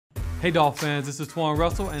Hey Dolphin fans, this is Twan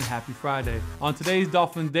Russell and happy Friday. On today's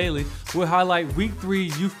Dolphins Daily, we'll highlight Week 3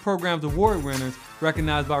 Youth Programs Award winners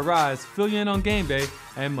recognized by Rise, fill you in on game day,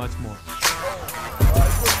 and much more.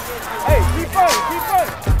 Hey, keep running.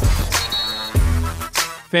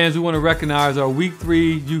 Fans, we want to recognize our Week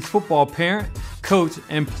 3 youth football parent, coach,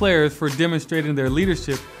 and players for demonstrating their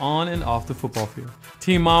leadership on and off the football field.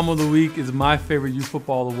 Team Mom of the Week is my favorite youth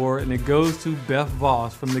football award, and it goes to Beth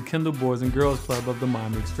Voss from the Kendall Boys and Girls Club of the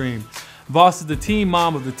Miami Extreme. Voss is the team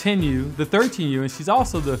mom of the 10U, the 13U, and she's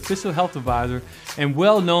also the official health advisor and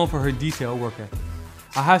well known for her detailed work ethic.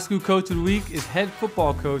 Our high school coach of the week is head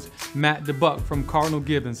football coach Matt DeBuck from Cardinal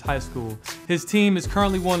Gibbons High School. His team is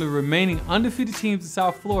currently one of the remaining undefeated teams in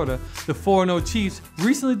South Florida. The 4-0 Chiefs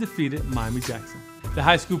recently defeated Miami Jackson. The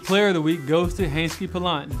high school player of the week goes to Hainsky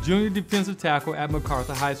Palant, junior defensive tackle at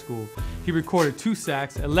MacArthur High School. He recorded 2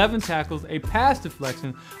 sacks, 11 tackles, a pass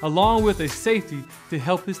deflection, along with a safety to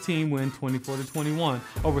help his team win 24-21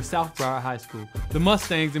 over Southbriar High School. The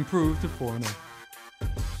Mustangs improved to 4-0.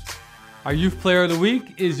 Our youth player of the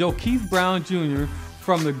week is Keith Brown Jr.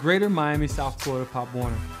 from the Greater Miami South Florida Pop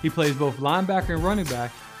Warner. He plays both linebacker and running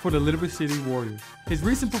back for the Liberty City Warriors. His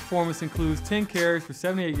recent performance includes 10 carries for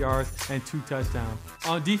 78 yards and 2 touchdowns.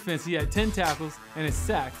 On defense, he had 10 tackles and a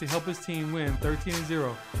sack to help his team win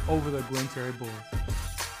 13-0 over the Glen Cherry Bulls.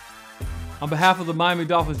 On behalf of the Miami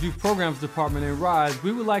Dolphins Youth Programs Department and Rise,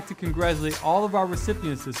 we would like to congratulate all of our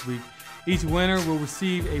recipients this week. Each winner will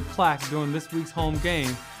receive a plaque during this week's home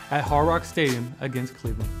game at Hard Rock Stadium against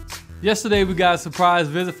Cleveland. Yesterday, we got a surprise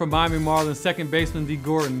visit from Miami Marlins second baseman D.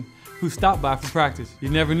 Gordon, who stopped by for practice. You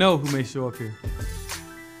never know who may show up here.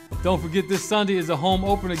 Don't forget, this Sunday is a home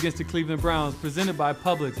opener against the Cleveland Browns, presented by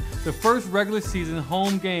Publix, the first regular season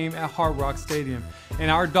home game at Hard Rock Stadium,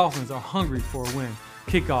 and our Dolphins are hungry for a win.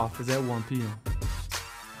 Kickoff is at 1 p.m.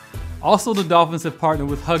 Also, the Dolphins have partnered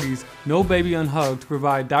with Huggies No Baby Unhugged to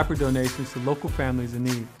provide diaper donations to local families in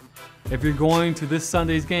need. If you're going to this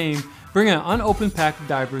Sunday's game, bring an unopened pack of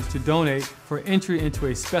diapers to donate for entry into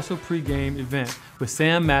a special pregame event with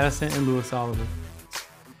Sam Madison and Louis Oliver.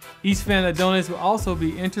 Each fan that donates will also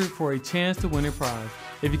be entered for a chance to win a prize.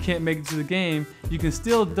 If you can't make it to the game, you can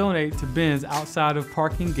still donate to bins outside of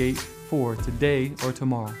parking gate 4 today or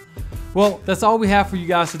tomorrow. Well, that's all we have for you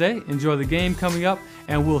guys today. Enjoy the game coming up,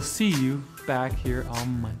 and we'll see you back here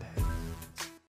on Monday.